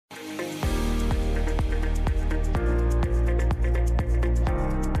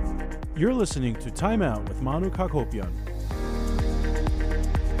You're listening to Time Out with Manu Kakopyan.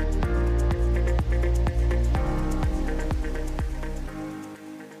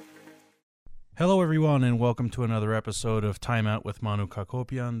 Hello, everyone, and welcome to another episode of Time Out with Manu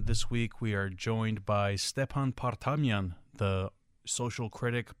Kakopyan. This week, we are joined by Stepan Partamyan, the social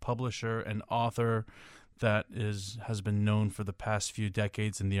critic, publisher, and author that has been known for the past few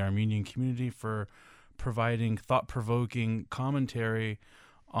decades in the Armenian community for providing thought-provoking commentary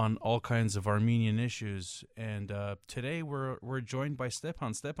on all kinds of Armenian issues. And today, we're joined by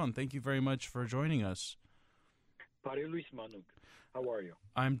Stepan. Stepan, thank you very much for joining us. Pare Luis Manuk, how are you?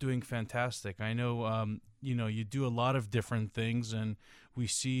 I'm doing fantastic. I know, you do a lot of different things, and we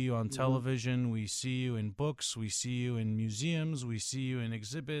see you on television, we see you in books, we see you in museums, we see you in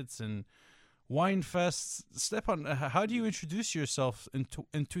exhibits and wine fests. Stepan, how do you introduce yourself in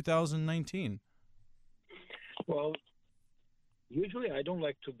 2019? Well, usually I don't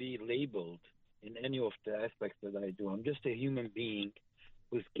like to be labeled in any of the aspects that I do. I'm just a human being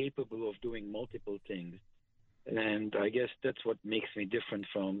who's capable of doing multiple things. And I guess that's what makes me different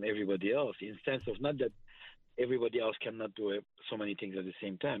from everybody else, in the sense of not that everybody else cannot do so many things at the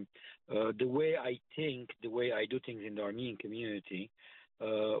same time. The way I think, the way I do things in the Armenian community,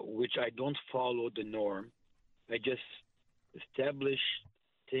 which I don't follow the norm, I just establish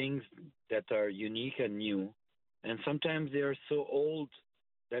things that are unique and new. And sometimes they are so old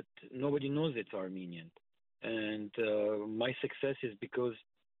that nobody knows it's Armenian. And my success is because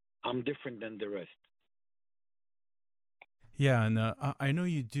I'm different than the rest. Yeah, and I know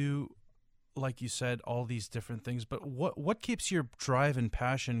you do, like you said, all these different things, but what keeps your drive and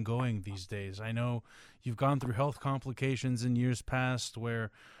passion going these days? I know you've gone through health complications in years past where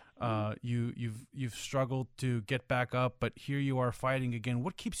you've struggled to get back up, but here you are fighting again.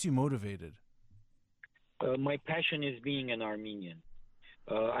 What keeps you motivated? My passion is being an Armenian.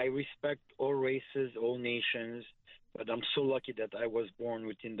 I respect all races, all nations, but I'm so lucky that I was born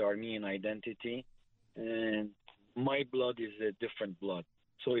within the Armenian identity, and my blood is a different blood.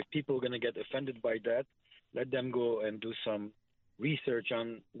 So if people are going to get offended by that, let them go and do some research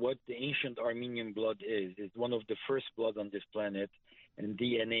on what the ancient Armenian blood is. It's one of the first blood on this planet, and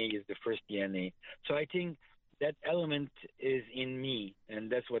DNA is the first DNA. So I think that element is in me,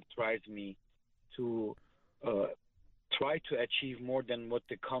 and that's what drives me to try to achieve more than what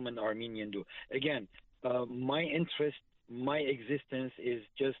the common Armenian do. Again, my interest, my existence is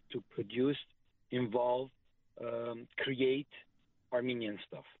just to produce, involve, create Armenian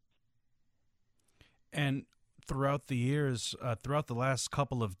stuff. And throughout the years, throughout the last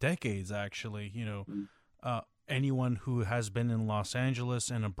couple of decades, actually, anyone who has been in Los Angeles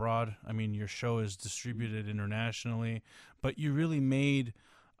and abroad, I mean, your show is distributed internationally, but you really made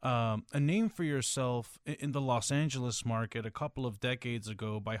a name for yourself in the Los Angeles market a couple of decades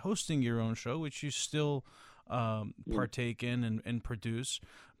ago by hosting your own show, which you still partake in and produce.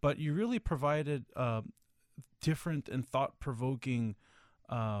 But you really provided different and thought-provoking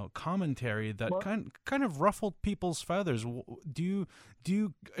commentary that kind of ruffled people's feathers. Do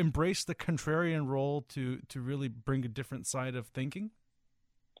you embrace the contrarian role to really bring a different side of thinking?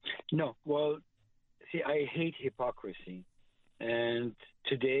 No. Well, see, I hate hypocrisy. And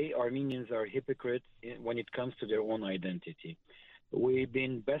today, Armenians are hypocrites when it comes to their own identity. We've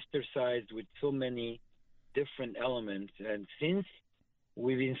been bastardized with so many different elements. And since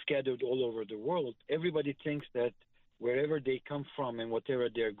we've been scattered all over the world, everybody thinks that wherever they come from and whatever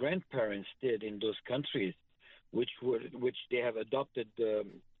their grandparents did in those countries, which they have adopted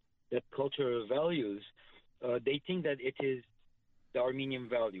that cultural values, they think that it is the Armenian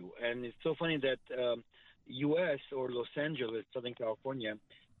value. And it's so funny that U.S. or Los Angeles, Southern California,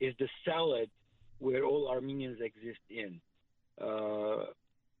 is the salad where all Armenians exist in.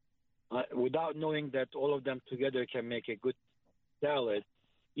 Without knowing that all of them together can make a good salad,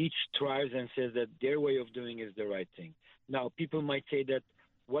 each tries and says that their way of doing is the right thing. Now, people might say that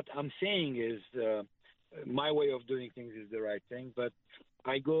what I'm saying is my way of doing things is the right thing, but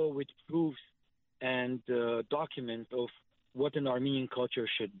I go with proofs and documents of what an Armenian culture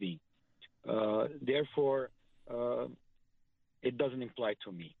should be. Therefore, it doesn't apply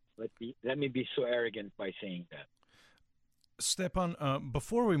to me. Let me be so arrogant by saying that. Stepan,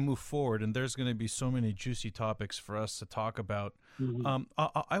 before we move forward, and there's going to be so many juicy topics for us to talk about,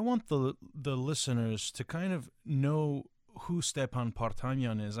 I want the listeners to kind of know who Stepan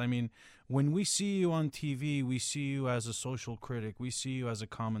Partamyan is. I mean, when we see you on TV, we see you as a social critic, we see you as a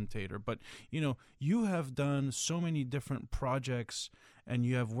commentator, but you have done so many different projects and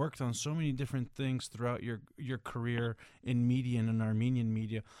you have worked on so many different things throughout your career in media and in Armenian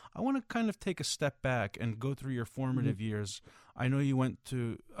media. I want to kind of take a step back and go through your formative years. I know you went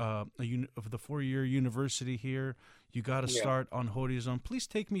to the 4-year university here. You got a start on Horizon. Please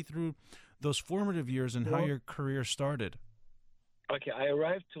take me through those formative years and how your career started. Okay, I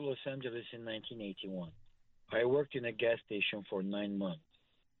arrived to Los Angeles in 1981. I worked in a gas station for 9 months.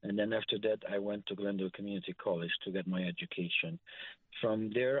 And then after that, I went to Glendale Community College to get my education.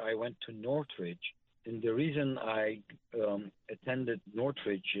 From there, I went to Northridge. And the reason I attended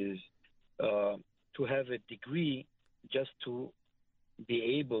Northridge is to have a degree just to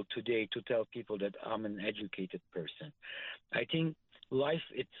be able today to tell people that I'm an educated person. I think life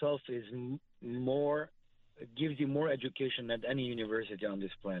itself is gives you more education than any university on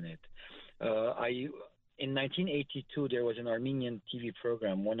this planet. In 1982, there was an Armenian TV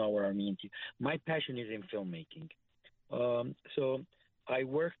program, 1 hour Armenian TV. My passion is in filmmaking. So I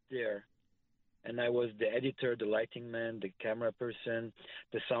worked there, and I was the editor, the lighting man, the camera person,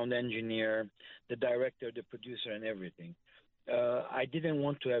 the sound engineer, the director, the producer, and everything. I didn't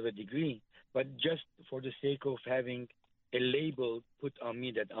want to have a degree, but just for the sake of having a label put on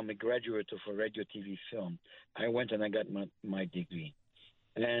me that I'm a graduate of a radio TV film, I went and I got my degree.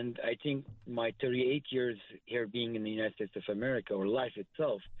 And I think my 38 years here being in the United States of America, or life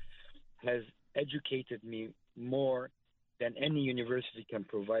itself, has educated me more than any university can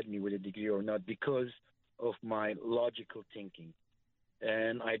provide me with a degree or not, because of my logical thinking.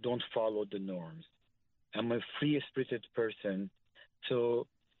 And I don't follow the norms. I'm a free-spirited person. So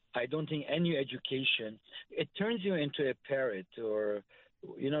I don't think any education, it turns you into a parrot, or,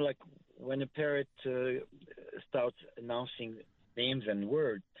 like when a parrot starts announcing names and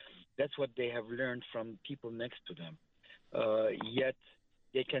words, that's what they have learned from people next to them. Yet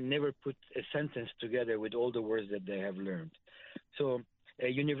they can never put a sentence together with all the words that they have learned. So a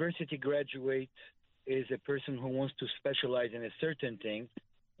university graduate is a person who wants to specialize in a certain thing,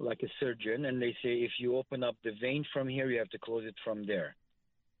 like a surgeon, and they say, if you open up the vein from here, you have to close it from there.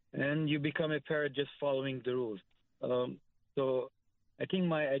 And you become a parrot just following the rules. So I think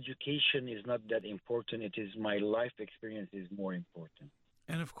my education is not that important. It is my life experience is more important.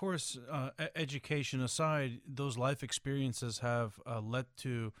 And of course, education aside, those life experiences have led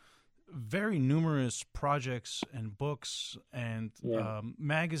to very numerous projects and books and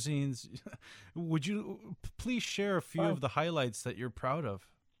magazines. Would you please share a few of the highlights that you're proud of?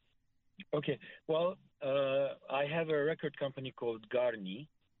 Okay. Well, I have a record company called Garni,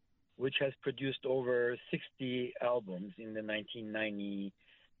 which has produced over 60 albums in the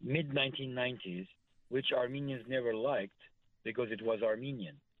mid-1990s, which Armenians never liked because it was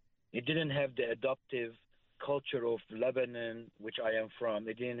Armenian. It didn't have the adoptive culture of Lebanon, which I am from.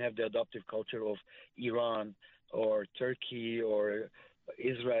 It didn't have the adoptive culture of Iran or Turkey or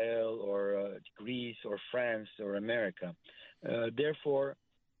Israel or Greece or France or America. Therefore,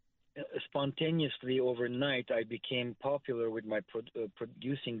 spontaneously overnight, I became popular with my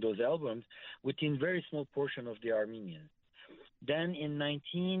producing those albums within very small portion of the Armenians. Then in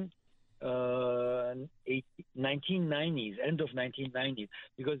 1990s, end of 1990s,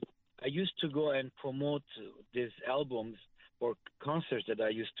 because I used to go and promote these albums or concerts that I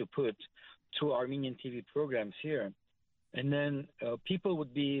used to put to Armenian TV programs here. And then people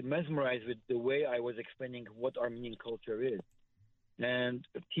would be mesmerized with the way I was explaining what Armenian culture is. And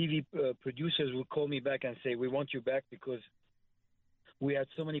TV producers would call me back and say, we want you back because we had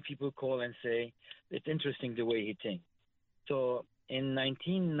so many people call and say, it's interesting the way he thinks. So in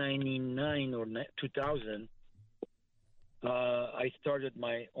 1999 or 2000, I started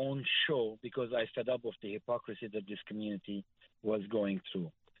my own show because I fed up of the hypocrisy that this community was going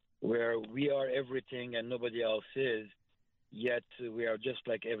through, where we are everything and nobody else is, yet we are just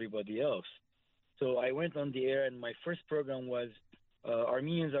like everybody else. So I went on the air, and my first program was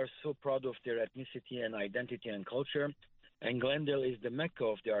Armenians are so proud of their ethnicity and identity and culture, and Glendale is the Mecca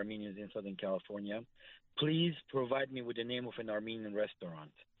of the Armenians in Southern California. Please provide me with the name of an Armenian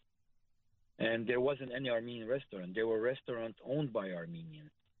restaurant. And there wasn't any Armenian restaurant. There were restaurants owned by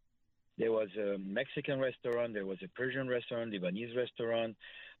Armenians. There was a Mexican restaurant, there was a Persian restaurant, Lebanese restaurant,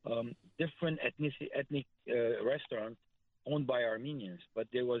 different ethnic restaurants owned by Armenians. But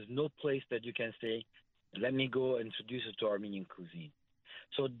there was no place that you can say, let me go introduce you to Armenian cuisine.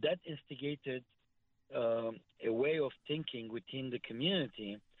 So that instigated a way of thinking within the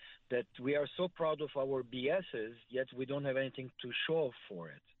community that we are so proud of our BSs, yet we don't have anything to show for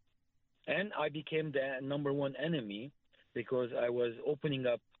it. And I became the number one enemy because I was opening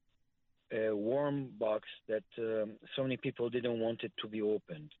up a warm box that so many people didn't want it to be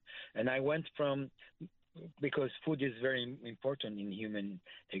opened. And I went from, because food is very important in human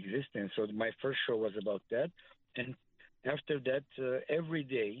existence. So my first show was about that. And after that, every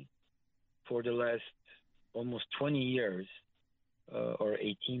day for the last almost 20 years, or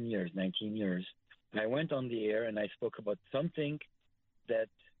 18 years, 19 years, I went on the air and I spoke about something that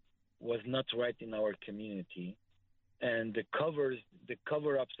was not right in our community, and the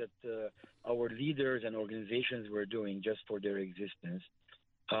cover-ups that our leaders and organizations were doing just for their existence.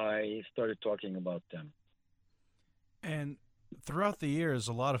 I started talking about them. And throughout the years,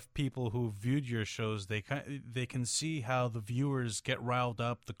 a lot of people who viewed your shows, they can see how the viewers get riled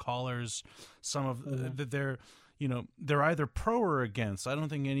up. The callers, some of they're either pro or against. I don't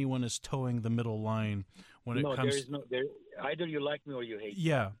think anyone is towing the middle line when it comes. Either you like me or you hate me.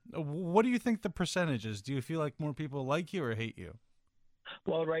 Yeah. What do you think the percentage is? Do you feel like more people like you or hate you?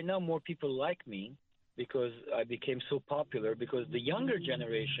 Well, right now more people like me because I became so popular, because the younger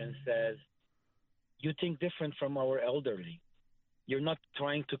generation says, you think different from our elderly. You're not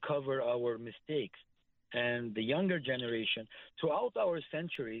trying to cover our mistakes. And the younger generation, throughout our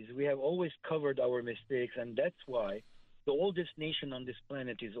centuries, we have always covered our mistakes, and that's why the oldest nation on this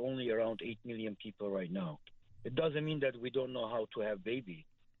planet is only around 8 million people right now. It doesn't mean that we don't know how to have babies,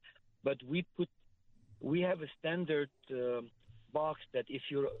 but we have a standard box that if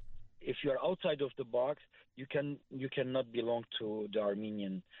you're outside of the box, you cannot belong to the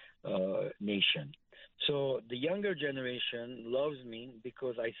Armenian nation. So the younger generation loves me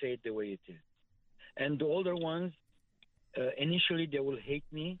because I say it the way it is. And the older ones, initially they will hate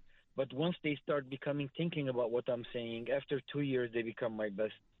me, but once they start thinking about what I'm saying, after 2 years, they become my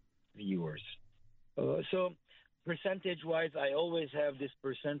best viewers. So percentage-wise, I always have this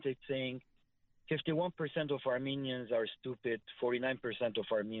percentage saying 51% of Armenians are stupid, 49% of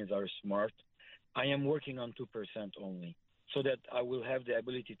Armenians are smart. I am working on 2% only, so that I will have the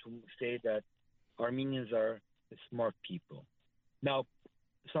ability to say that Armenians are smart people. Now,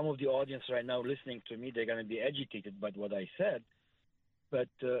 some of the audience right now listening to me, they're going to be agitated by what I said. But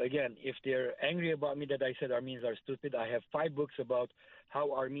again, if they're angry about me that I said Armenians are stupid, I have 5 books about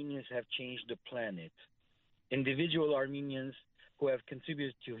how Armenians have changed the planet. Individual Armenians who have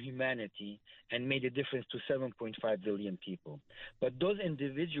contributed to humanity and made a difference to 7.5 billion people. But those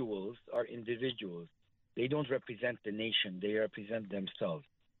individuals are individuals. They don't represent the nation. They represent themselves.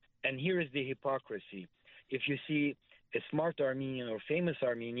 And here is the hypocrisy. If you see a smart Armenian or famous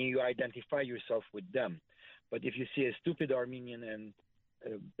Armenian, you identify yourself with them. But if you see a stupid Armenian and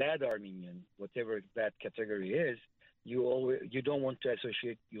a bad Armenian, whatever that category is, you don't want to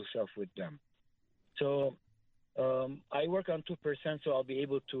associate yourself with them. So I work on 2%, so I'll be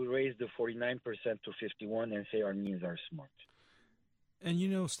able to raise the 49% to 51% and say Armenians are smart.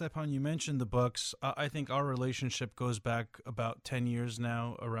 And Stepan, you mentioned the books. I think our relationship goes back about 10 years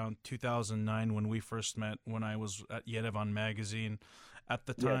now, around 2009 when we first met, when I was at Yerevan magazine. At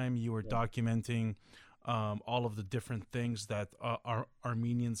the time, you were documenting all of the different things that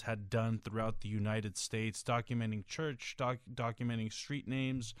Armenians had done throughout the United States, documenting church, documenting street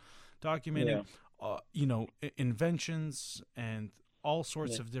names, documenting, inventions and all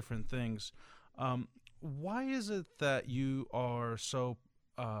sorts of different things. Why is it that you are so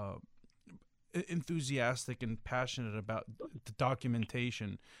enthusiastic and passionate about the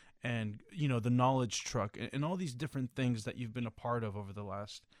documentation and, the knowledge truck and all these different things that you've been a part of over the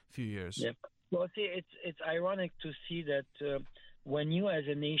last few years? Yeah. Well, see, it's ironic to see that when you as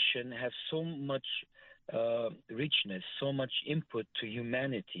a nation have so much richness, so much input to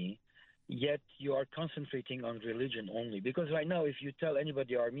humanity, yet you are concentrating on religion only. Because right now, if you tell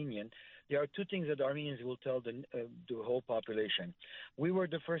anybody Armenian, there are 2 things that Armenians will tell the whole population. We were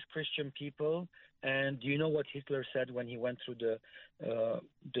the first Christian people, and do you know what Hitler said when he went through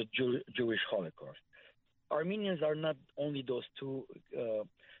the Jewish Holocaust? Armenians are not only those 2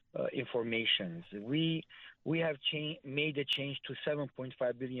 informations. We have made a change to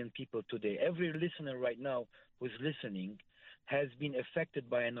 7.5 billion people today. Every listener right now who's listening has been affected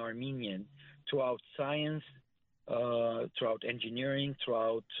by an Armenian throughout science, throughout engineering,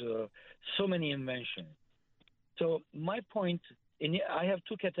 throughout so many inventions. So my point, I have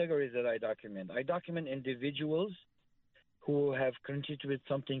 2 categories that I document. I document individuals who have contributed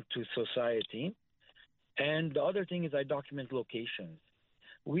something to society, and the other thing is I document locations.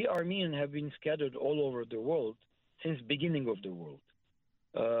 We Armenians have been scattered all over the world since beginning of the world.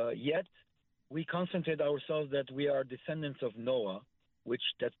 Yet we concentrate ourselves that we are descendants of Noah, which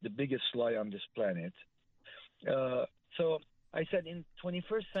that's the biggest lie on this planet. So I said in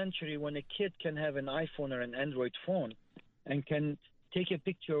 21st century, when a kid can have an iPhone or an Android phone, and can take a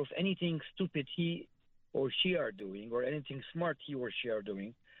picture of anything stupid he or she are doing or anything smart he or she are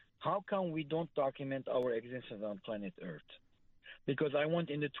doing, how come we don't document our existence on planet Earth? Because I want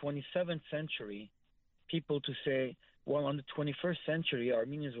in the 27th century people to say, well, on the 21st century,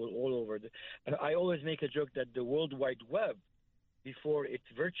 Armenians were all over. I always make a joke that the World Wide Web, before its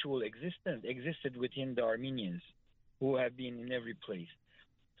virtual existence, existed within the Armenians who have been in every place.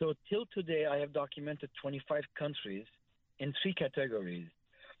 So till today, I have documented 25 countries in three categories: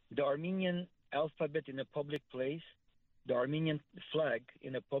 the Armenian alphabet in a public place, the Armenian flag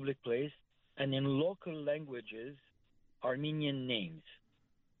in a public place, and in local languages, Armenian names.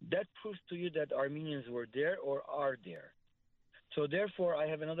 That proves to you that Armenians were there or are there. So therefore, I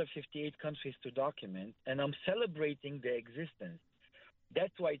have another 58 countries to document, and I'm celebrating the existence.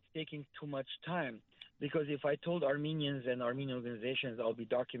 That's why it's taking too much time. Because if I told Armenians and Armenian organizations I'll be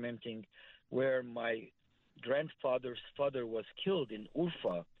documenting where my grandfather's father was killed in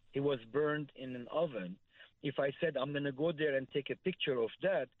Urfa, he was burned in an oven. If I said I'm going to go there and take a picture of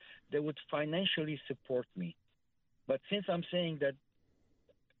that, they would financially support me. But since I'm saying that,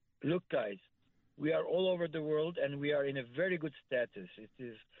 look, guys, we are all over the world and we are in a very good status. It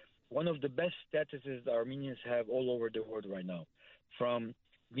is one of the best statuses the Armenians have all over the world right now, from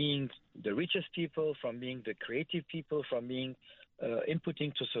being the richest people, from being the creative people, from being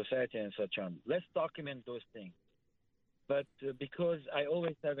inputting to society and such on. Let's document those things. But because I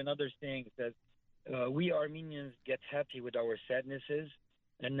always have another saying that we Armenians get happy with our sadnesses,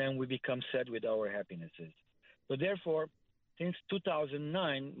 and then we become sad with our happinesses. So therefore, since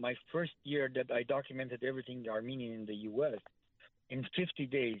 2009, my first year that I documented everything Armenian in the U.S., in 50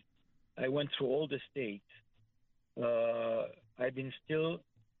 days, I went through all the states. I've been still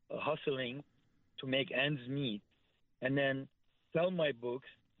hustling to make ends meet, and then sell my books.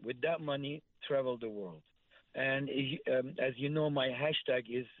 With that money, travel the world. And as you know, my hashtag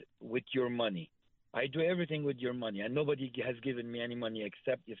is with your money. I do everything with your money, and nobody has given me any money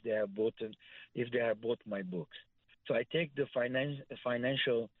except if they have bought my books. So I take the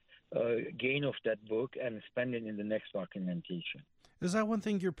financial gain of that book and spend it in the next documentation. Is that one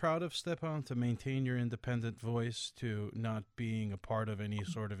thing you're proud of, Stepan, to maintain your independent voice, to not being a part of any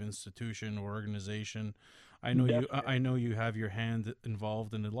sort of institution or organization? I know you have your hand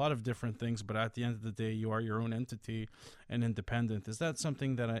involved in a lot of different things, but at the end of the day, you are your own entity and independent. Is that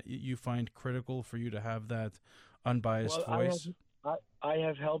something that you find critical for you to have that unbiased voice? I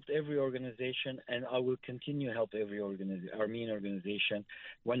have helped every organization, and I will continue to help every Armenian organization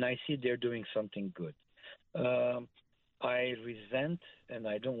when I see they're doing something good. I resent, and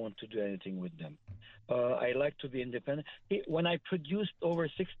I don't want to do anything with them. I like to be independent. When I produced over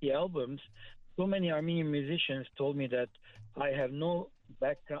 60 albums, so many Armenian musicians told me that I have no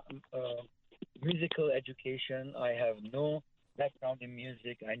background, musical education. I have no background in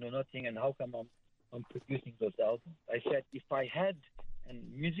music. I know nothing, and how come I'm producing those albums? I said, if I had a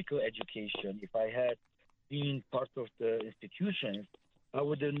musical education, if I had been part of the institutions, I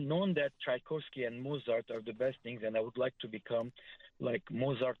would have known that Tchaikovsky and Mozart are the best things, and I would like to become like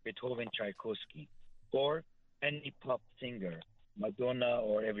Mozart, Beethoven, Tchaikovsky, or any pop singer, Madonna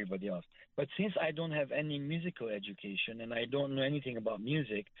or everybody else. But since I don't have any musical education and I don't know anything about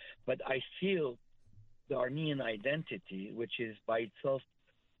music, but I feel the Armenian identity, which is by itself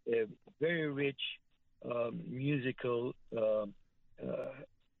a very rich musical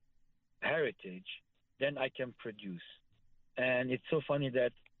heritage, then I can produce. And it's so funny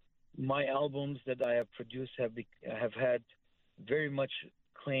that my albums that I have produced have had very much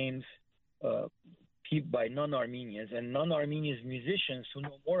claims by non-Armenians and non-Armenians musicians who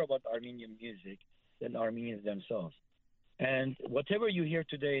know more about Armenian music than Armenians themselves. And whatever you hear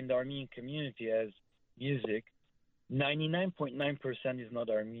today in the Armenian community as music, 99.9% is not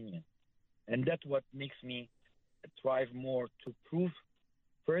Armenian. And that's what makes me thrive more to prove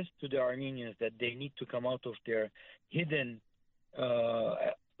first to the Armenians that they need to come out of their hidden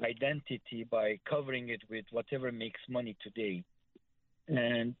identity by covering it with whatever makes money today,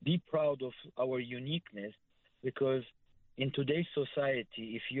 and be proud of our uniqueness, because in today's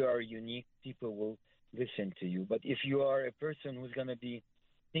society, if you are unique, people will listen to you. But if you are a person who's going to be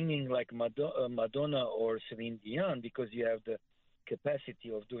singing like Madonna or Celine Dion because you have the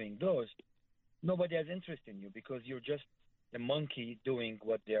capacity of doing those, nobody has interest in you because you're just a monkey doing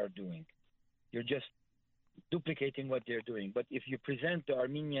what they are doing. You're just duplicating what they're doing. But if you present the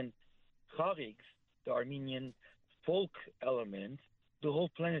Armenian charigs, the Armenian folk element, the whole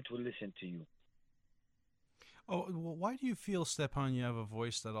planet will listen to you. Oh, well, why do you feel, Stepan, you have a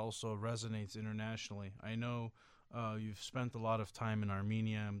voice that also resonates internationally? I know You've spent a lot of time in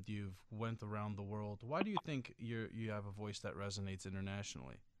Armenia. You've went around the world. Why do you think you have a voice that resonates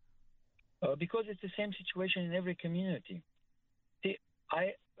internationally? Because it's the same situation in every community. See,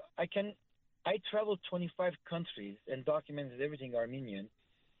 I I can I traveled 25 countries and documented everything Armenian.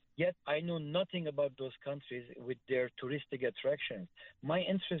 Yet I know nothing about those countries with their touristic attractions. My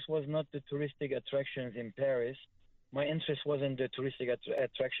interest was not the touristic attractions in Paris. My interest wasn't the touristic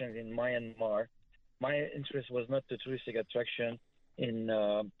attractions in Myanmar. My interest was not the touristic attraction in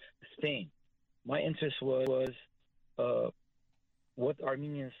Spain. My interest was uh, what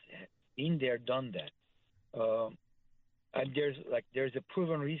Armenians in there done that. And there's a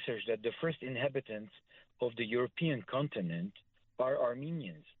proven research that the first inhabitants of the European continent are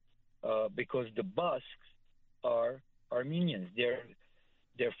Armenians, because the Basques are Armenians.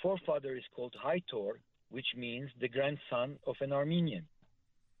 Their forefather is called Haitor, which means the grandson of an Armenian,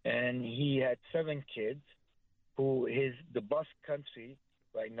 and he had 7 kids. The Basque country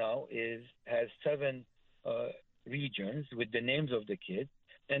right now has 7 regions with the names of the kids,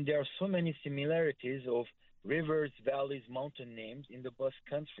 and there are so many similarities of rivers, valleys, mountain names in the Basque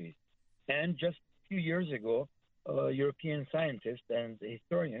countries. And just a few years ago, European scientists and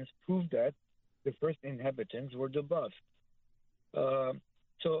historians proved that the first inhabitants were the Basques.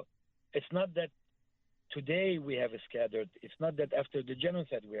 So it's not that today we have a scattered. It's not that after the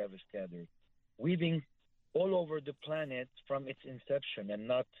genocide we have a scattered. We've been all over the planet from its inception, and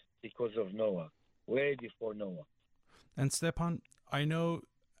not because of Noah, way before Noah. And Stepan, I know,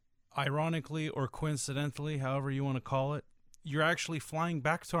 ironically or coincidentally, however you want to call it, you're actually flying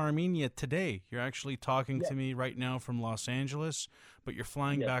back to Armenia today. You're actually talking Yes. to me right now from Los Angeles, but you're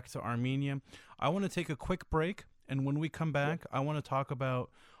flying Yes. back to Armenia. I want to take a quick break, and when we come back, I want to talk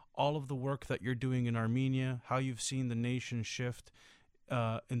about all of the work that you're doing in Armenia, how you've seen the nation shift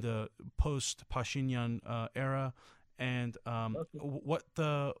in the post-Pashinyan era, and Okay. what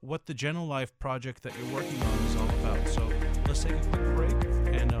the Genolife project that you're working on is all about. So let's take a quick break,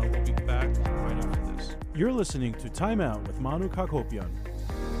 and we'll be back right after this. You're listening to Time Out with Manu Kakopyan.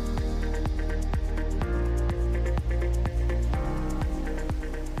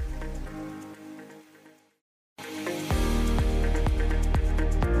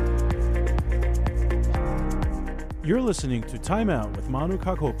 You're listening to Time Out with Manu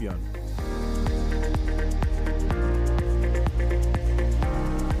Kakopyan.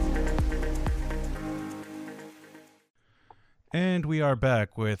 And we are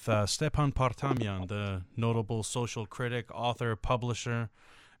back with Stepan Partamyan, the notable social critic, author, publisher,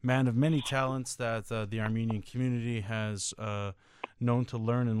 man of many talents that the Armenian community has known to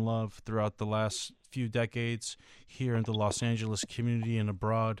learn and love throughout the last few decades here in the Los Angeles community and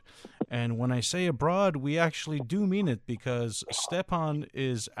abroad. And when I say abroad, we actually do mean it, because Stepan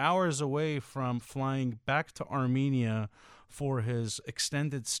is hours away from flying back to Armenia for his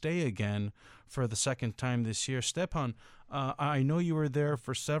extended stay again for the second time this year. Stepan, I know you were there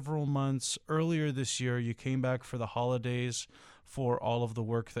for several months. Earlier this year, you came back for the holidays for all of the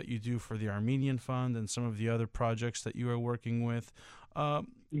work that you do for the Armenian Fund and some of the other projects that you are working with.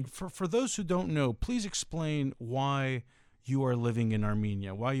 For those who don't know, please explain why you are living in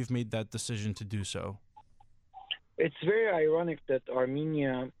Armenia, why you've made that decision to do so. It's very ironic that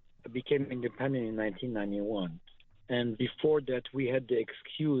Armenia became independent in 1991. And before that, we had the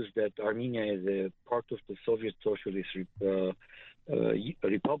excuse that Armenia is a part of the Soviet Socialist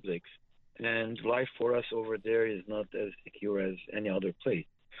republics, and life for us over there is not as secure as any other place.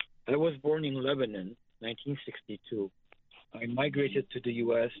 I was born in Lebanon, 1962. I migrated to the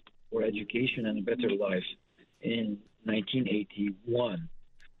U.S. for education and a better life in 1981.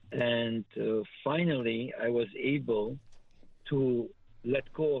 And finally, I was able to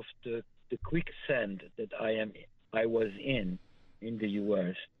let go of the quicksand that I was in the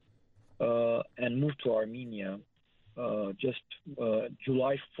U.S. And moved to Armenia just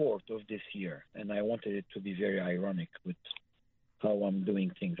July 4th of this year. And I wanted it to be very ironic with how I'm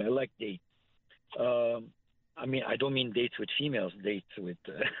doing things. I like dates. I mean, I don't mean dates with females, dates with...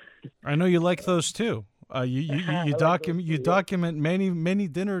 I know you like those too. You document many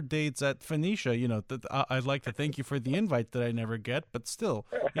dinner dates at Phoenicia. You know, I'd like to thank you for the invite that I never get, but still,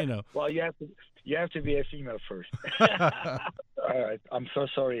 you know. Well, you have to be a female first. All right. I'm so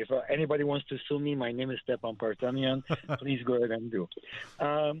sorry. If anybody wants to sue me, my name is Stepan Partamyan. Please go ahead and do.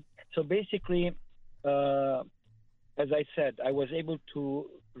 So basically, as I said, I was able to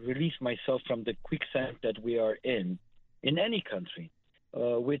release myself from the quicksand that we are in any country.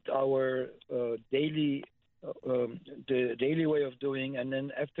 With our daily way of doing. And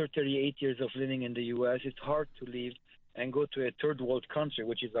then after 38 years of living in the U.S., it's hard to leave and go to a third world country,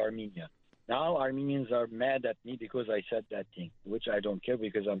 which is Armenia. Now Armenians are mad at me because I said that thing, which I don't care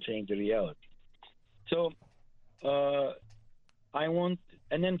because I'm saying the reality. So uh, I want,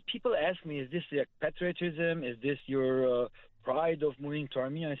 and then people ask me, is this like patriotism? Is this your pride of moving to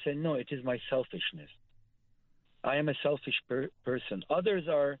Armenia? I say, no, it is my selfishness. I am a selfish person. Others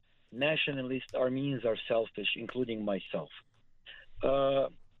are nationalist. Armenians are selfish, including myself. Uh,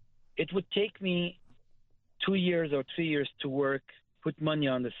 it would take me 2 years or 3 years to work, put money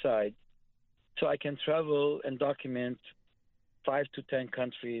on the side, so I can travel and document 5 to 10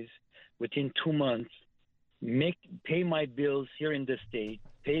 countries within 2 months, pay my bills here in the state,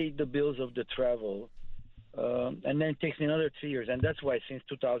 pay the bills of the travel, and then it takes me another 3 years. And that's why since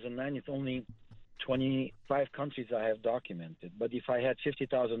 2009, it's only 25 countries I have documented. But if I had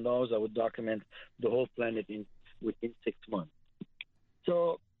 $50,000, I would document the whole planet within 6 months.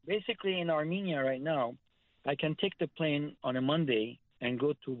 So basically, in Armenia right now, I can take the plane on a Monday and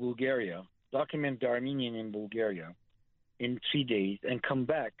go to Bulgaria, document the Armenian in Bulgaria in 3 days, and come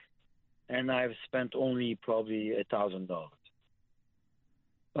back, and I've spent only probably $1,000.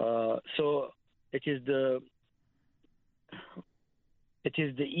 So it is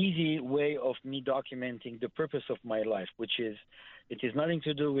the easy way of me documenting the purpose of my life, which is it is nothing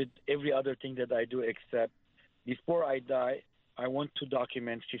to do with every other thing that I do, except before I die, I want to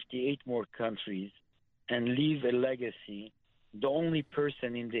document 58 more countries and leave a legacy. The only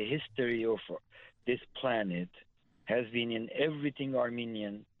person in the history of this planet has been in everything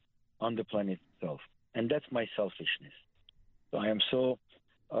Armenian on the planet itself. And that's my selfishness. So I am so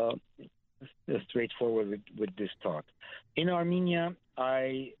straightforward with this talk. In Armenia,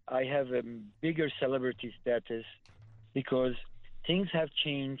 I have a bigger celebrity status because things have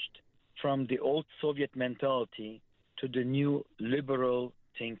changed from the old Soviet mentality to the new liberal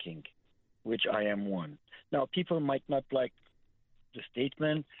thinking, which I am one. Now, people might not like the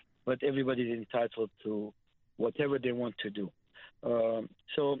statement, but everybody is entitled to whatever they want to do.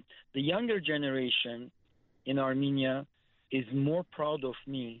 So the younger generation in Armenia is more proud of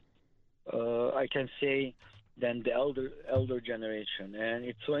me, I can say, than the elder generation. And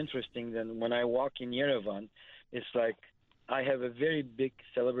it's so interesting that when I walk in Yerevan, it's like I have a very big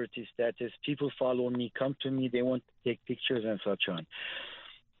celebrity status. People follow me, come to me, they want to take pictures and such on.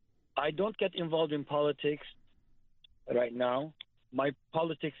 I don't get involved in politics right now. My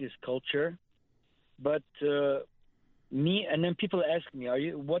politics is culture, but and then people ask me,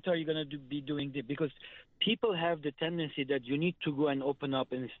 what are you going to be doing? Because people have the tendency that you need to go and open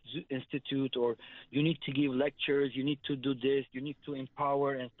up an institute, or you need to give lectures, you need to do this, you need to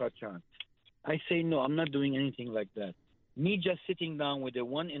empower and such on. I say, no, I'm not doing anything like that. Me just sitting down with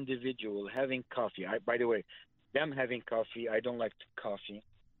one individual having coffee. By the way, them having coffee, I don't like coffee.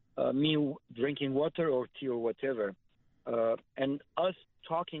 Me drinking water or tea or whatever, and us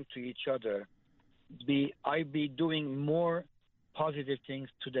talking to each other, I be doing more positive things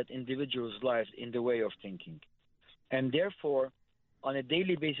to that individual's life in the way of thinking. And therefore, on a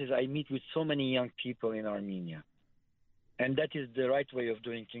daily basis, I meet with so many young people in Armenia. And that is the right way of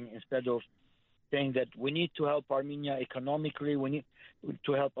doing things, instead of saying that we need to help Armenia economically, we need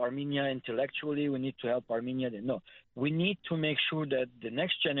to help Armenia intellectually, we need to help Armenia. No, we need to make sure that the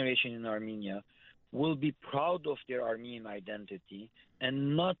next generation in Armenia will be proud of their Armenian identity,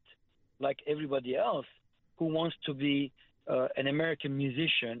 and not like everybody else who wants to be an American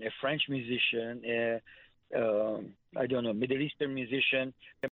musician, a French musician, I don't know, Middle Eastern musician,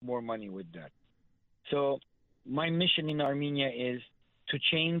 more money with that. So my mission in Armenia is to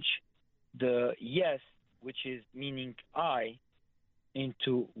change the yes, which is meaning I,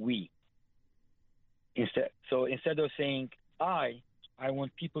 into we. Instead of saying I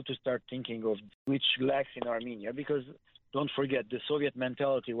want people to start thinking of, which lacks in Armenia, because don't forget, the Soviet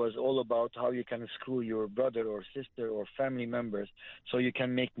mentality was all about how you can screw your brother or sister or family members so you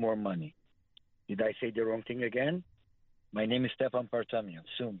can make more money. Did I say the wrong thing again? My name is Stepan Partamian.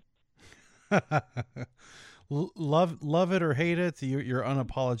 Soon. Love it or hate it, you're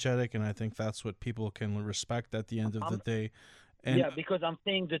unapologetic, and I think that's what people can respect at the end of the day. And yeah, because I'm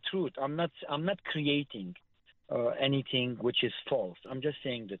saying the truth. I'm not creating anything which is false. I'm just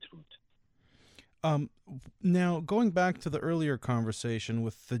saying the truth. Now, going back to the earlier conversation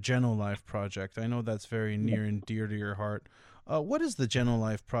with the Genolife Project, I know that's very near and dear to your heart. What is the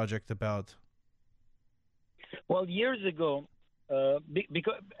Genolife Project about? Well, years ago,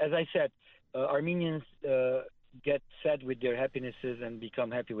 because, as I said, Armenians get sad with their happinesses and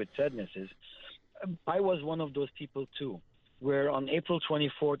become happy with sadnesses. I was one of those people too. where on April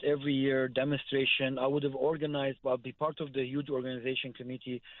 24th every year demonstration. I would have organized. I'll be part of the huge organization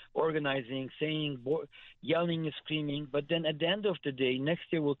committee, organizing, saying, yelling, and screaming. But then at the end of the day, next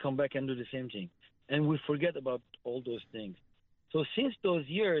year we'll come back and do the same thing, and we forget about all those things. So since those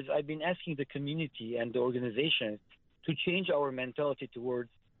years, I've been asking the community and the organizations to change our mentality towards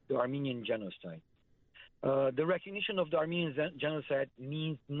the Armenian genocide. The recognition of the Armenian genocide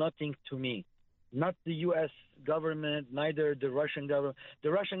means nothing to me. Not the U.S. government, neither the Russian government. The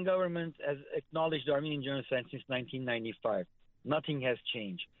Russian government has acknowledged the Armenian genocide since 1995. Nothing has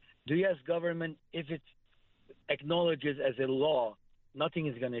changed. The U.S. government, if it acknowledges as a law, nothing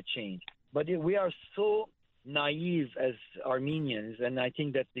is going to change. But we are so naive as Armenians, and I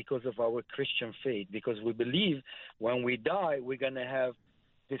think that's because of our Christian faith, because we believe when we die, we're going to have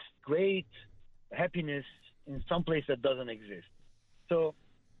this great happiness in some place that doesn't exist. So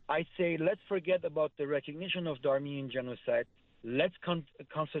I say let's forget about the recognition of the Armenian genocide. Let's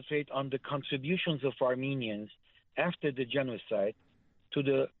concentrate on the contributions of Armenians after the genocide to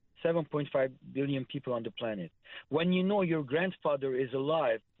the 7.5 billion people on the planet. When you know your grandfather is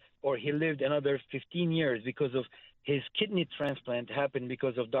alive, or he lived another 15 years because of his kidney transplant happened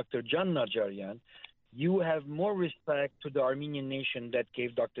because of Dr. Can Najarian, you have more respect to the Armenian nation that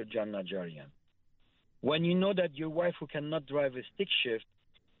gave Dr. Can Najarian. When you know that your wife, who cannot drive a stick shift,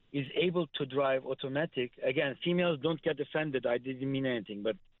 is able to drive automatic, again, females don't get offended. I didn't mean anything,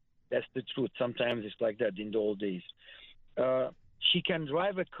 but that's the truth. Sometimes it's like that in the old days. She can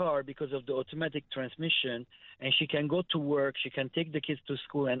drive a car because of the automatic transmission, and she can go to work, she can take the kids to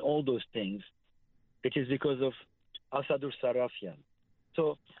school and all those things. It is because of Asadur Sarafian.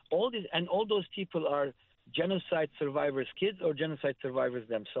 So all those people are genocide survivors' kids or genocide survivors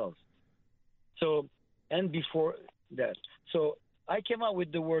themselves. So, and before that. So I came out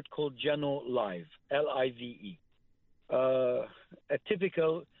with the word called Geno-Live, L-I-V-E. A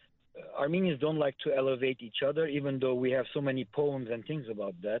typical Armenians don't like to elevate each other, even though we have so many poems and things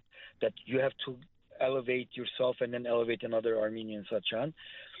about that you have to elevate yourself and then elevate another Armenian, such on.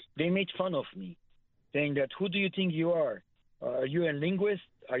 They made fun of me, saying that, who do you think you are? Are you a linguist?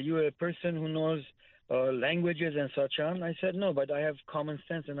 Are you a person who knows languages and such on? I said, no, but I have common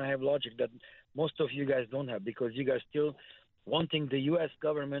sense and I have logic that most of you guys don't have, because you guys still wanting the U.S.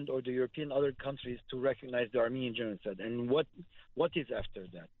 government or the European other countries to recognize the Armenian genocide. And what is after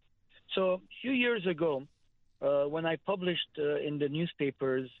that? So a few years ago, when I published in the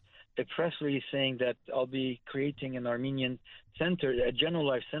newspapers a press release saying that I'll be creating an Armenian center, a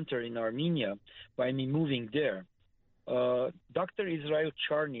Geno-Live center in Armenia, by me moving there, Dr. Israel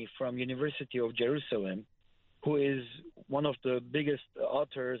Charny from University of Jerusalem, who is one of the biggest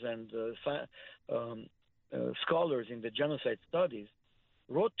authors and scholars in the genocide studies,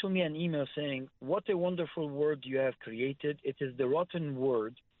 wrote to me an email saying, what a wonderful word you have created. It is the rotten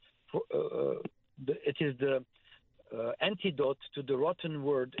word. It is the antidote to the rotten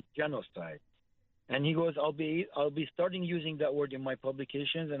word genocide. And he goes, I'll be starting using that word in my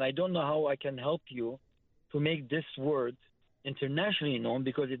publications, and I don't know how I can help you to make this word internationally known,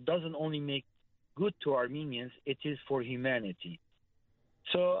 because it doesn't only make good to Armenians, it is for humanity.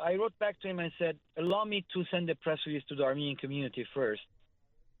 So I wrote back to him and said, allow me to send a press release to the Armenian community first,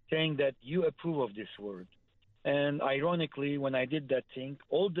 saying that you approve of this word. And ironically, when I did that thing,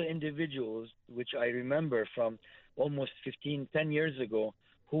 all the individuals, which I remember from almost 10 years ago,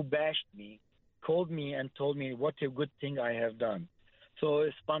 who bashed me, called me and told me what a good thing I have done. So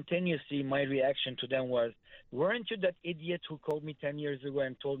spontaneously, my reaction to them was, weren't you that idiot who called me 10 years ago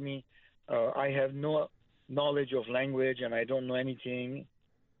and told me I have no knowledge of language and I don't know anything?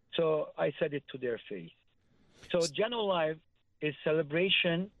 So I said it to their face. So Geno-Live is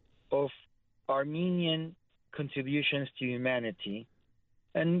celebration of Armenian contributions to humanity.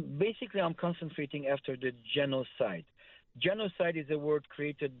 And basically, I'm concentrating after the genocide. Genocide is a word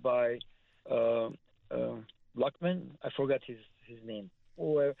created by Luckman. I forgot his name.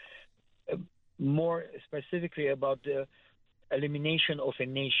 Or more specifically about the elimination of a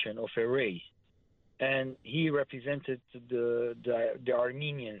nation, of a race. And he represented the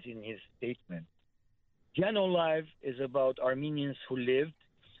Armenians in his statement. Geno-Live is about Armenians who lived,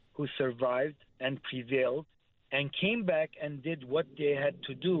 who survived and prevailed, and came back and did what they had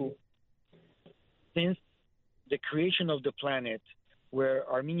to do since the creation of the planet, where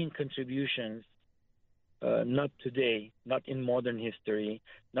Armenian contributions, not today, not in modern history,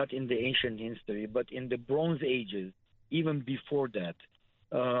 not in the ancient history, but in the Bronze Ages, even before that.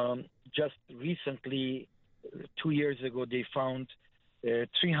 Just recently, 2 years ago, they found a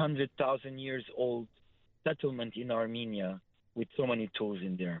 300,000 years old settlement in Armenia with so many tools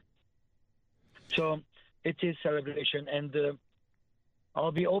in there. So It is celebration, and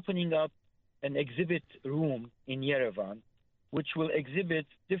I'll be opening up an exhibit room in Yerevan, which will exhibit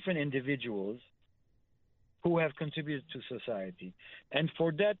different individuals who have contributed to society. And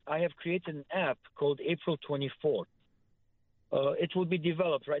for that, I have created an app called April 24th. It will be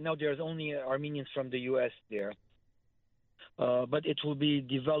developed. Right now, there's only Armenians from the U.S. there, but it will be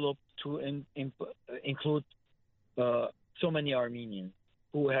developed to include so many Armenians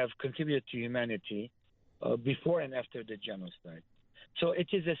who have contributed to humanity before and after the genocide. So it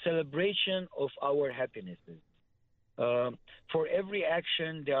is a celebration of our happinesses. For every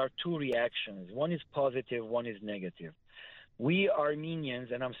action, there are two reactions. One is positive, one is negative. We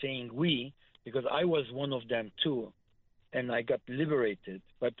Armenians, and I'm saying we, because I was one of them too, and I got liberated,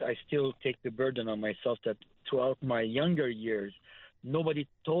 but I still take the burden on myself that throughout my younger years, nobody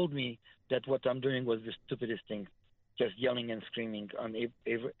told me that what I'm doing was the stupidest thing, just yelling and screaming on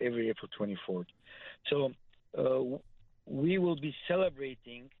every April 24th. So we will be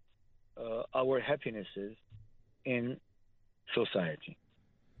celebrating our happinesses in society.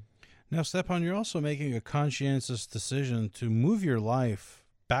 Now, Stepan, you're also making a conscientious decision to move your life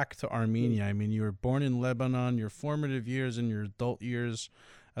back to Armenia. I mean, you were born in Lebanon. Your formative years and your adult years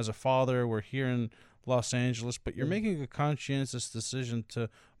as a father were here in Los Angeles, but you're making a conscientious decision to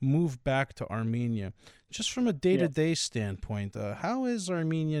move back to Armenia. Just from a day-to-day standpoint, how is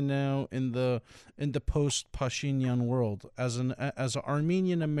Armenia now in the post-Pashinyan world as an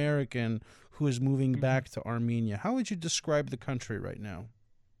Armenian American who is moving back to Armenia? How would you describe the country right now?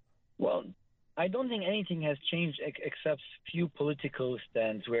 Well, I don't think anything has changed except few political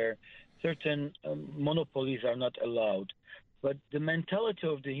stands where certain monopolies are not allowed. But the mentality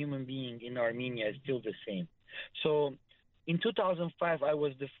of the human being in Armenia is still the same. So in 2005, that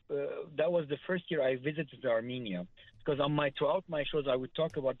was the first year I visited Armenia, because throughout my shows I would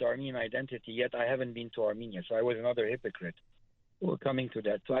talk about the Armenian identity, yet I haven't been to Armenia, so I was another hypocrite. We're coming to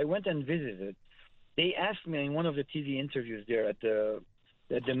that. So I went and visited. They asked me in one of the TV interviews there at the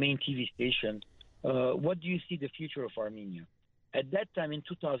main TV station, what do you see the future of Armenia? At that time in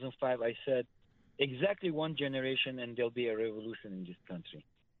 2005, I said, exactly one generation and there'll be a revolution in this country.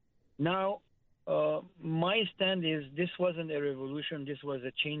 Now, my stand is this wasn't a revolution, this was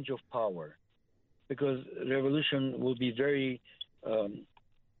a change of power, because revolution will be very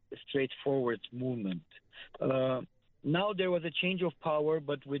straightforward movement. Now there was a change of power,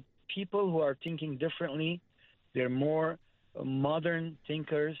 but with people who are thinking differently. They're more modern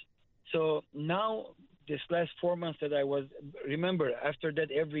thinkers. So now this last 4 months that remember, after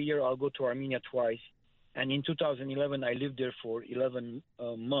that every year I'll go to Armenia twice. And in 2011, I lived there for 11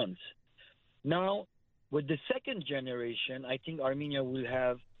 months. Now, with the second generation, I think Armenia will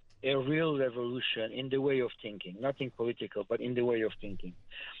have a real revolution in the way of thinking, nothing political, but in the way of thinking.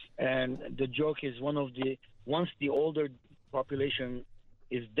 And the joke is once the older population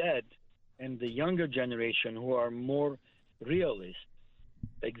is dead and the younger generation who are more realist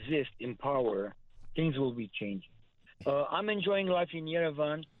exist in power, things will be changing. I'm enjoying life in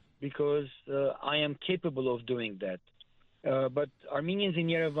Yerevan because I am capable of doing that. But Armenians in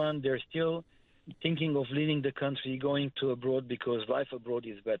Yerevan, they're still thinking of leaving the country, going to abroad because life abroad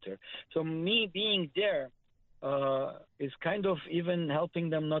is better. So me being there is kind of even helping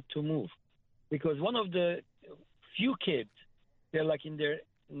them not to move. Because one of the few kids, they're like in their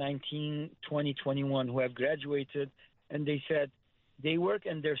 19, 20, 21 who have graduated, and they said they work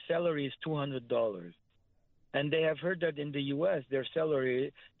and their salary is $200. And they have heard that in the U.S., their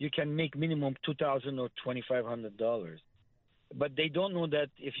salary, you can make minimum $2,000 or $2,500. But they don't know that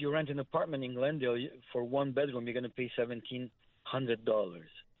if you rent an apartment in Glendale for one bedroom, you're going to pay $1,700.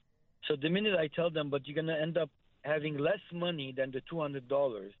 So the minute I tell them, but you're going to end up having less money than the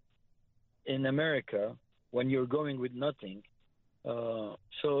 $200 in America when you're going with nothing.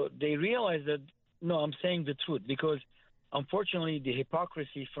 So they realize that, no, I'm saying the truth, because unfortunately the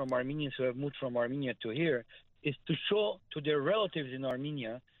hypocrisy from Armenians who have moved from Armenia to here is to show to their relatives in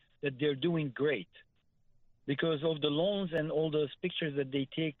Armenia that they're doing great because of the loans and all those pictures that they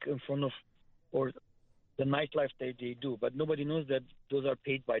take in front of, or the nightlife that they do. But nobody knows that those are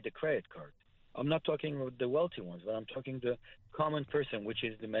paid by the credit card. I'm not talking about the wealthy ones, but I'm talking the common person, which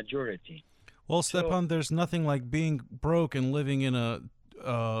is the majority. Well, Stepan, there's nothing like being broke and living in a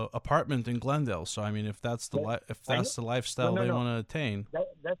apartment in Glendale. So I mean, if that's the lifestyle they want to attain,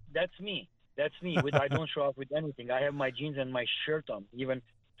 that's me. That's me. I don't show off with anything. I have my jeans and my shirt on. Even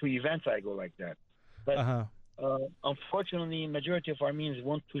to events, I go like that. But unfortunately, majority of Armenians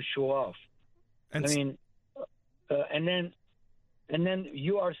want to show off. And then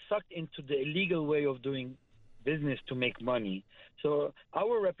you are sucked into the illegal way of doing business to make money. So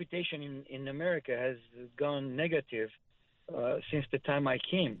our reputation in America has gone negative since the time I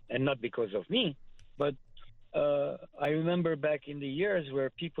came, and not because of me, but I remember back in the years where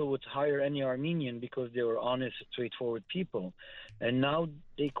people would hire any Armenian because they were honest, straightforward people, and now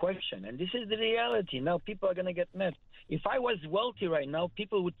they question. And this is the reality. Now people are going to get mad. If I was wealthy right now,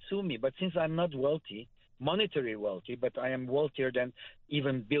 people would sue me. But since I'm not wealthy, monetary wealthy, but I am wealthier than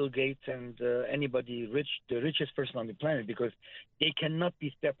even Bill Gates and anybody rich, the richest person on the planet, because they cannot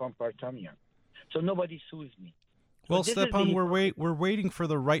be Stepan Partamyan. So nobody sues me. Well, Stepan, we're waiting for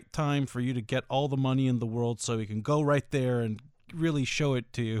the right time for you to get all the money in the world so we can go right there and really show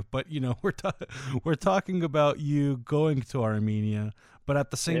it to you. But we're talking about you going to Armenia, but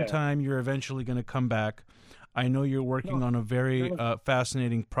at the same time, you're eventually going to come back. I know you're working on a very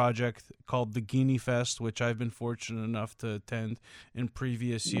fascinating project called the Guinea Fest, which I've been fortunate enough to attend in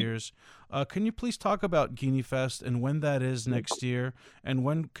previous years. Can you please talk about Guinea Fest and when that is next year, and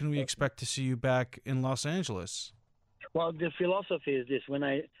when can we expect to see you back in Los Angeles? Well, the philosophy is this. When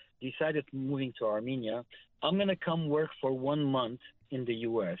I decided moving to Armenia, I'm going to come work for 1 month in the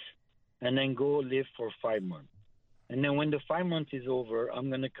U.S. and then go live for 5 months. And then when the 5 months is over, I'm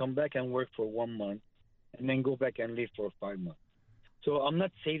going to come back and work for 1 month and then go back and live for 5 months. So I'm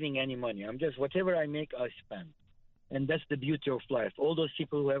not saving any money. I'm just, whatever I make, I spend. And that's the beauty of life. All those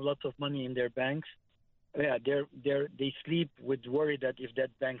people who have lots of money in their banks, they sleep with worry that if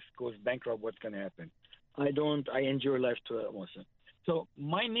that bank goes bankrupt, what's going to happen? I don't. I enjoy life to the most. So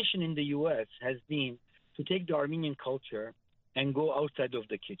my mission in the U.S. has been to take the Armenian culture and go outside of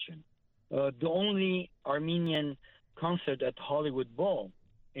the kitchen. The only Armenian concert at Hollywood Bowl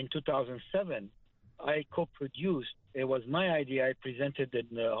in 2007, I co-produced. It was my idea. I presented it.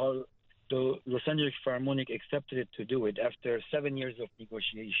 The Los Angeles Philharmonic accepted it to do it after 7 years of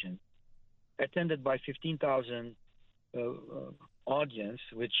negotiation. Attended by 15,000 audience,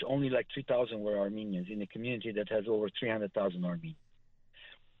 which only like 3,000 were Armenians in a community that has over 300,000 Armenians.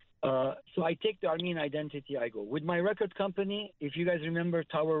 So I take the Armenian identity, I go. With my record company, if you guys remember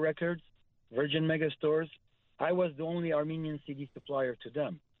Tower Records, Virgin Megastores, I was the only Armenian CD supplier to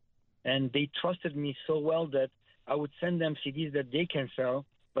them. And they trusted me so well that I would send them CDs that they can sell,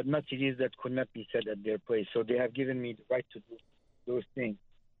 but not CDs that could not be sold at their place. So they have given me the right to do those things.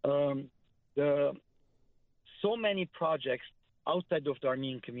 So many projects outside of the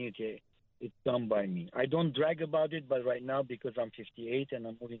Armenian community, it's done by me. I don't drag about it, but right now, because I'm 58 and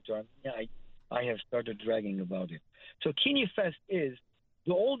I'm moving to Armenia, I have started dragging about it. So Guinea Fest is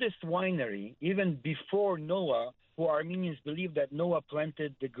the oldest winery, even before Noah, who Armenians believe that Noah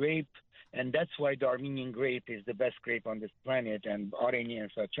planted the grape, and that's why the Armenian grape is the best grape on this planet, and Areni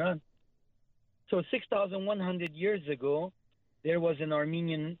and such on. So 6,100 years ago, there was an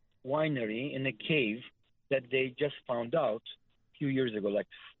Armenian winery in a cave that they just found out a few years ago, like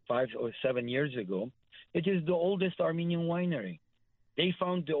 5 or 7 years ago. It is the oldest Armenian winery. They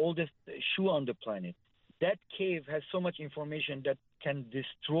found the oldest shoe on the planet. That cave has so much information that can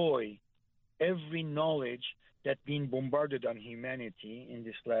destroy every knowledge that's been bombarded on humanity in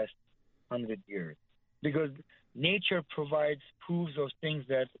this last 100 years. Because nature provides proofs of things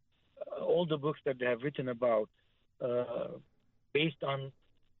that all the books that they have written about based on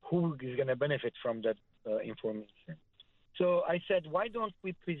who is going to benefit from that information. So I said, why don't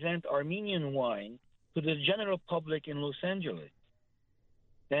we present Armenian wine to the general public in Los Angeles?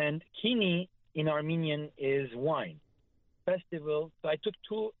 And Kini in Armenian is wine. Festival. So I took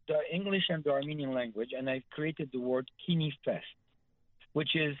the English and the Armenian language, and I created the word Guinea Fest,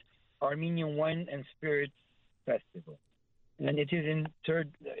 which is Armenian Wine and Spirits Festival. And it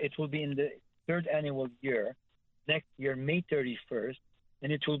will be in the third annual year, next year, May 31st,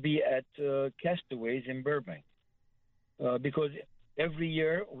 and it will be at Castaways in Burbank. Because every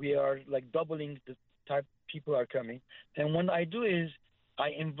year we are like doubling the type people are coming. And what I do is I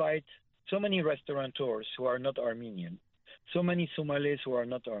invite so many restaurateurs who are not Armenian, so many Somalis who are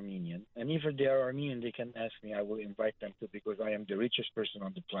not Armenian. And if they are Armenian, they can ask me. I will invite them too, because I am the richest person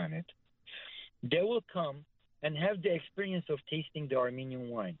on the planet. They will come and have the experience of tasting the Armenian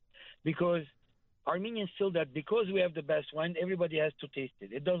wine. Because Armenians feel that because we have the best wine, everybody has to taste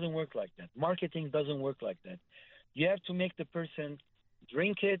it. It doesn't work like that. Marketing doesn't work like that. You have to make the person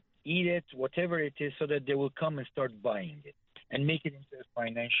drink it, eat it, whatever it is, so that they will come and start buying it and make it into a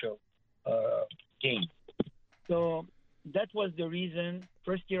financial gain. So that was the reason.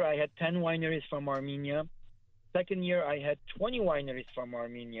 First year I had 10 wineries from Armenia. Second year I had 20 wineries from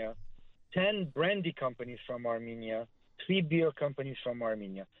Armenia, 10 brandy companies from Armenia, 3 beer companies from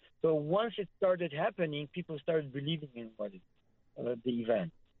Armenia. So once it started happening, people started believing in the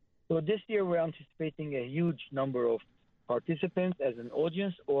event. So this year we're anticipating a huge number of participants as an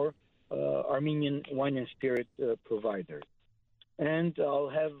audience or Armenian wine and spirit providers. And I'll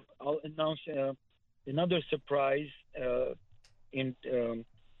announce another surprise in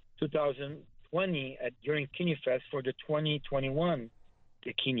 2020 during Kini Fest for the 2021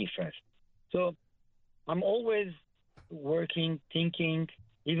 the Kini Fest. So I'm always working, thinking,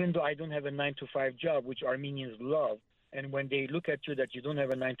 even though I don't have a 9-to-5 job, which Armenians love. And when they look at you that you don't have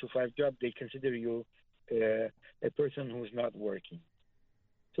a 9-to-5 job, they consider you a person who's not working.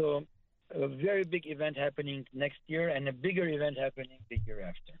 So a very big event happening next year and a bigger event happening the year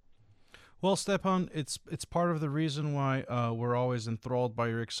after. Well, Stepan, it's part of the reason why we're always enthralled by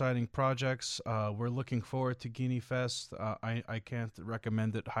your exciting projects. We're looking forward to Kini Fest. I can't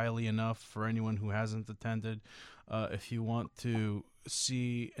recommend it highly enough for anyone who hasn't attended. If you want to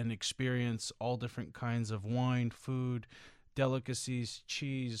see and experience all different kinds of wine, food, delicacies,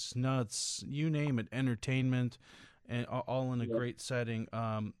 cheese, nuts, you name it, entertainment, and all in a great setting.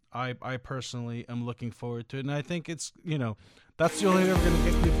 I personally am looking forward to it, and I think it's, that's the only way we're going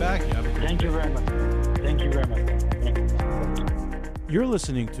to get you back. Thank you very much. Thank you very much. Thank you. You're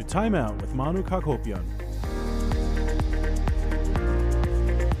listening to Time Out with Manu Kakopyan.